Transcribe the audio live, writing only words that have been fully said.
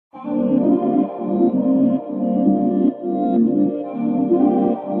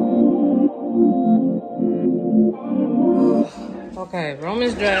Okay,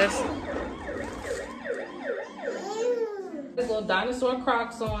 Roman's dressed. His little dinosaur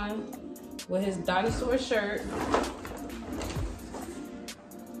Crocs on with his dinosaur shirt.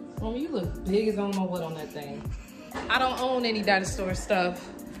 Roman, you look big as I don't know what on that thing. I don't own any dinosaur stuff,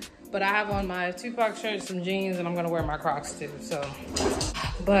 but I have on my Tupac shirt, some jeans, and I'm gonna wear my Crocs too, so.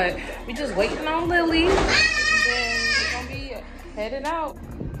 But we just waiting on Lily, and then we're gonna be headed out.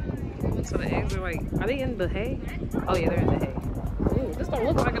 So the eggs are like, are they in the hay? Oh yeah, they're in the hay. Ooh, this don't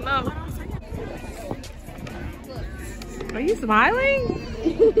look like enough. Are you smiling?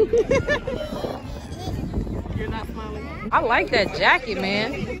 You're not smiling. I like that jacket,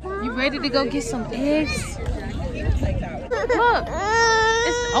 man. You ready to go get some eggs? Look.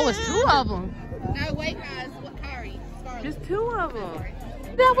 It's two of them. No, wait, guys. Hurry. There's two of them.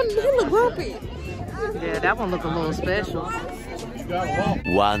 That one, he look grumpy. Yeah, that one look a little special.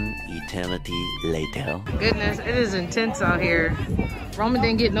 One eternity later. Goodness, it is intense out here. Roman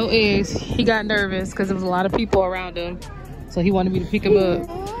didn't get no eggs. He got nervous because there was a lot of people around him. So he wanted me to pick him up.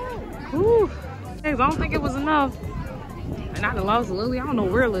 Whew. I don't think it was enough. And I done lost Lily. I don't know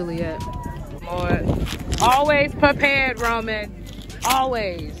where Lily at. Lord. Always prepared, Roman.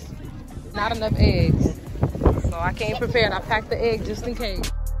 Always. Not enough eggs. So I came prepared. I packed the egg just in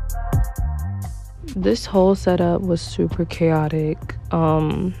case. This whole setup was super chaotic.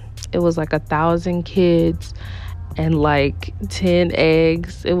 It was like 1,000 kids and like 10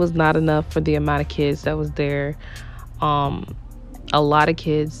 eggs. It was not enough for the amount of kids that was there. A lot of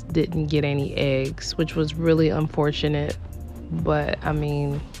kids didn't get any eggs, which was really unfortunate. But I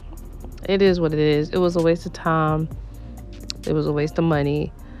mean, it is what it is. It was a waste of time. It was a waste of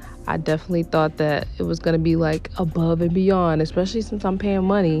money. I definitely thought that it was gonna be like above and beyond, especially since I'm paying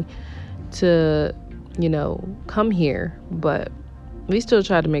money to, you know, come here. But we still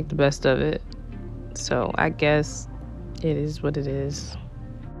tried to make the best of it. So I guess it is what it is.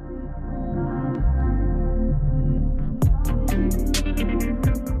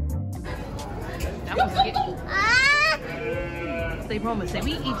 That was it. Say, Roman, say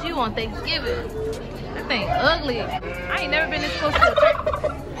we eat you on Thanksgiving. That thing ugly. I ain't never been this close to a turkey.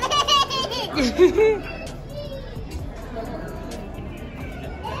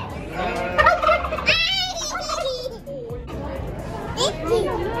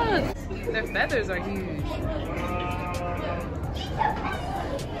 Their feathers are huge.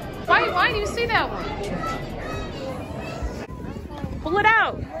 Why do you see that one? Pull it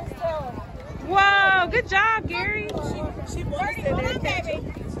out. Whoa, good job, Gary. She working on that, baby.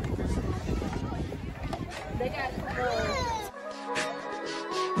 They got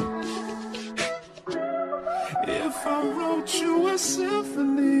If I wrote you a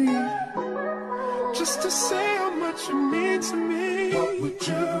symphony, just to say how much you mean to me, what would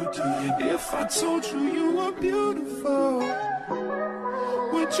you do? If I told you you were beautiful,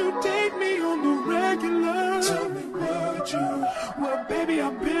 would you date me on the regular? Tell me, would you? Well, baby,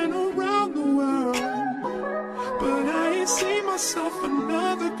 I've been around the world, but I ain't seen myself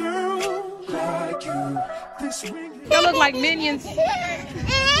another girl like you. This ring. Y'all look like minions.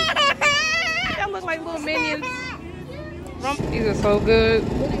 Y'all look like little minions. These are so good.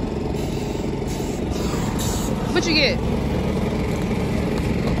 What you get?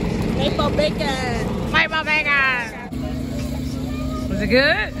 maple bacon. Maple bacon. Was it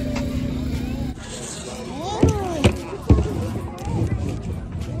good?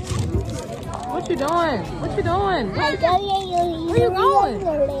 What you doing? What you doing? Where you going?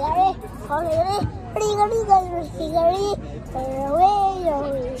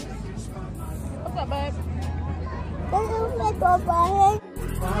 What's up, babe?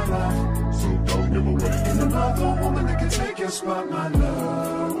 So don't give away another woman that can take your spot, my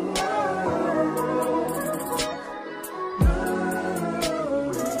love.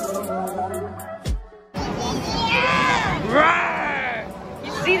 Right.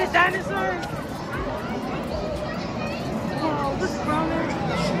 You see the dinosaurs? Oh, look, Roman.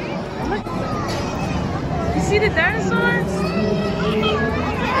 Look. You see the dinosaurs?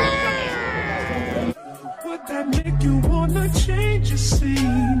 Would that make you wanna change your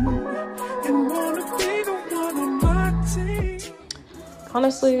scene and wanna be the one on my team?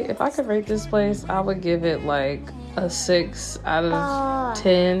 Honestly, if I could rate this place, I would give it like a 6 out of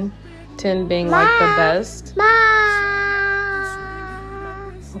 10. 10 being like the best.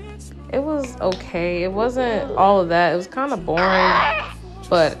 It was okay. It wasn't all of that. It was kind of boring.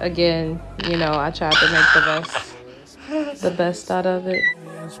 But again, you know, I tried to make the best out of it.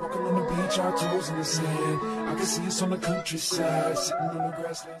 Walking on the beach, our toes in the sand. I can see us on the countryside, sitting on the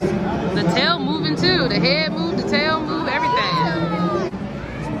grassland. The tail moving too. The head move, the tail move, everything.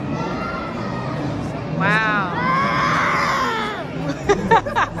 Wow.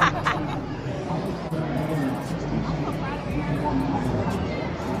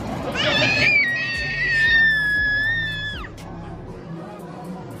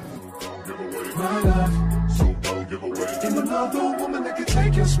 My love, so don't give away. In another woman that can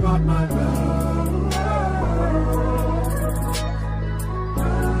take your spot, my love.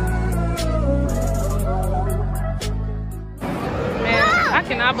 Man, I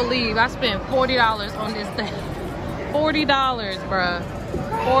cannot believe I spent $40 on this thing. $40, bruh.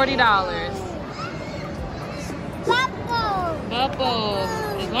 $40. Bubbles.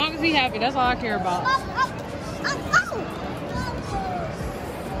 As long as he happy, that's all I care about.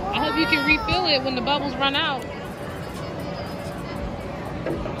 I hope you can refill it when the bubbles run out.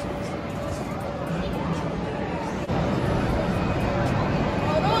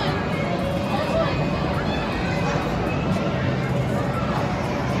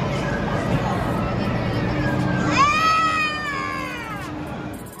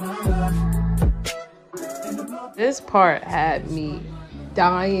 This part had me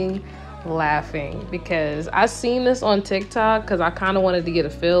dying laughing because I seen this on TikTok because I kind of wanted to get a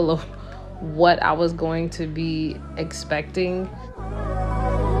feel of what I was going to be expecting.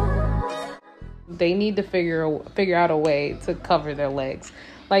 They need to figure out a way to cover their legs.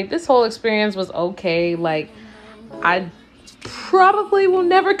 Like, this whole experience was okay. Like, I probably will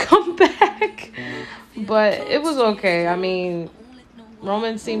never come back, but it was okay. I mean,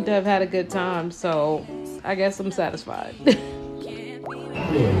 Roman seemed to have had a good time, so I guess I'm satisfied.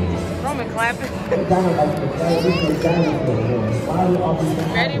 Roman clapping.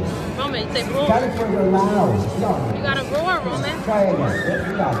 Ready? Roman, say roar. You gotta roar, Roman.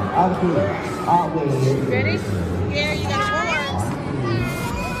 Ready? Here, you gotta roar.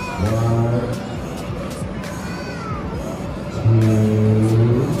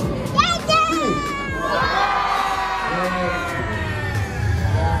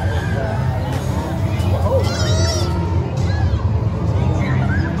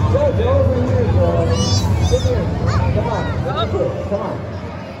 Come on.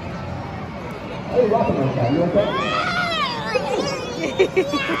 Hey, welcome, okay? You okay?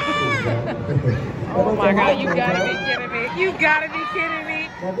 Oh my God, you gotta be kidding me. You gotta be kidding me.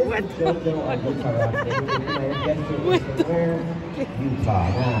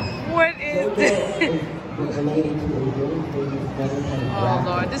 What is this? Oh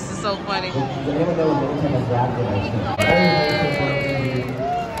Lord, this is so funny.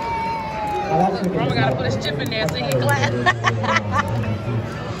 Roman gotta put his chip in there so he can clap.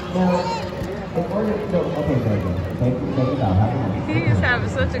 He is having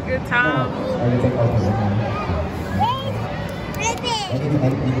such a good time.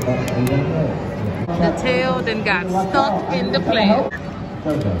 The tail then got stuck in the plate.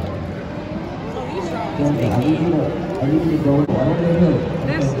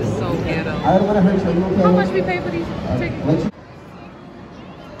 This is so ghetto. How much we pay for these tickets?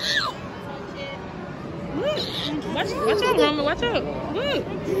 Watch out, Roman. Watch out. Look.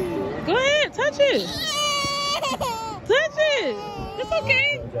 Go ahead. Touch it. Touch it. It's okay.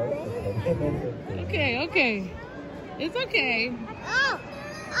 Okay. It's okay.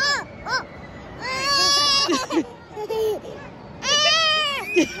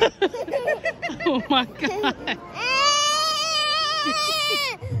 Oh my God.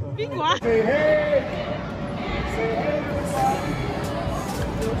 Be quiet. Say hey. Say hey, everybody.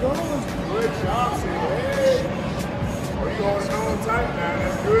 Good job. Say hey. Oh, you holding on tight, man.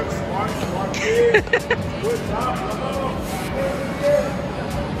 That's good. Smart kid. Good job. Come on.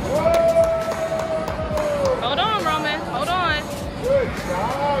 Whoa. Hold on, Roman. Hold on. Good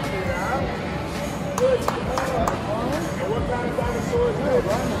job, man. Good job. And what kind of dinosaur is this?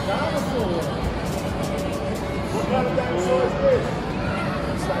 Dinosaur. What kind of dinosaur is this?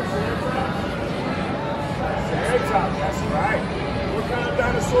 Triceratops, that's right. What kind of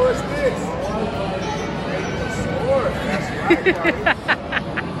dinosaur is this? Dinosaur, that's right,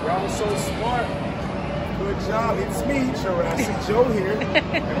 y'all so smart. Good job. It's me, Joe, and I see Joe here.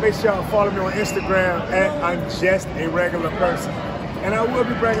 And make sure y'all follow me on Instagram at I'm Just a Regular Person. And I will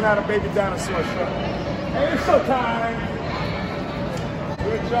be bringing out a baby dinosaur show. Hey, it's showtime.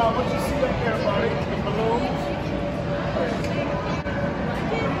 Good job. What you see up there, buddy? The balloons?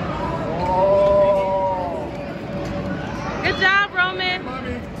 Good job, Roman.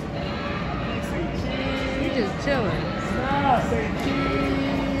 Mommy. Say cheese. You just chilling. Say cheese.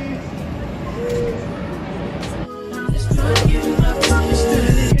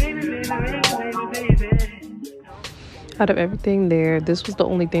 Out of everything there, this was the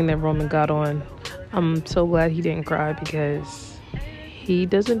only thing that Roman got on. I'm so glad he didn't cry because he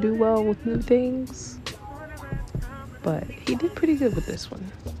doesn't do well with new things. But he did pretty good with this one.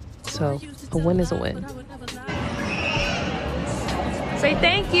 So a win is a win. Say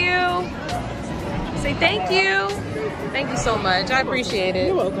thank you. Say thank you. Thank you so much. I appreciate it.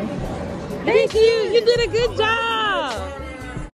 You're welcome. Thank you. You did a good job.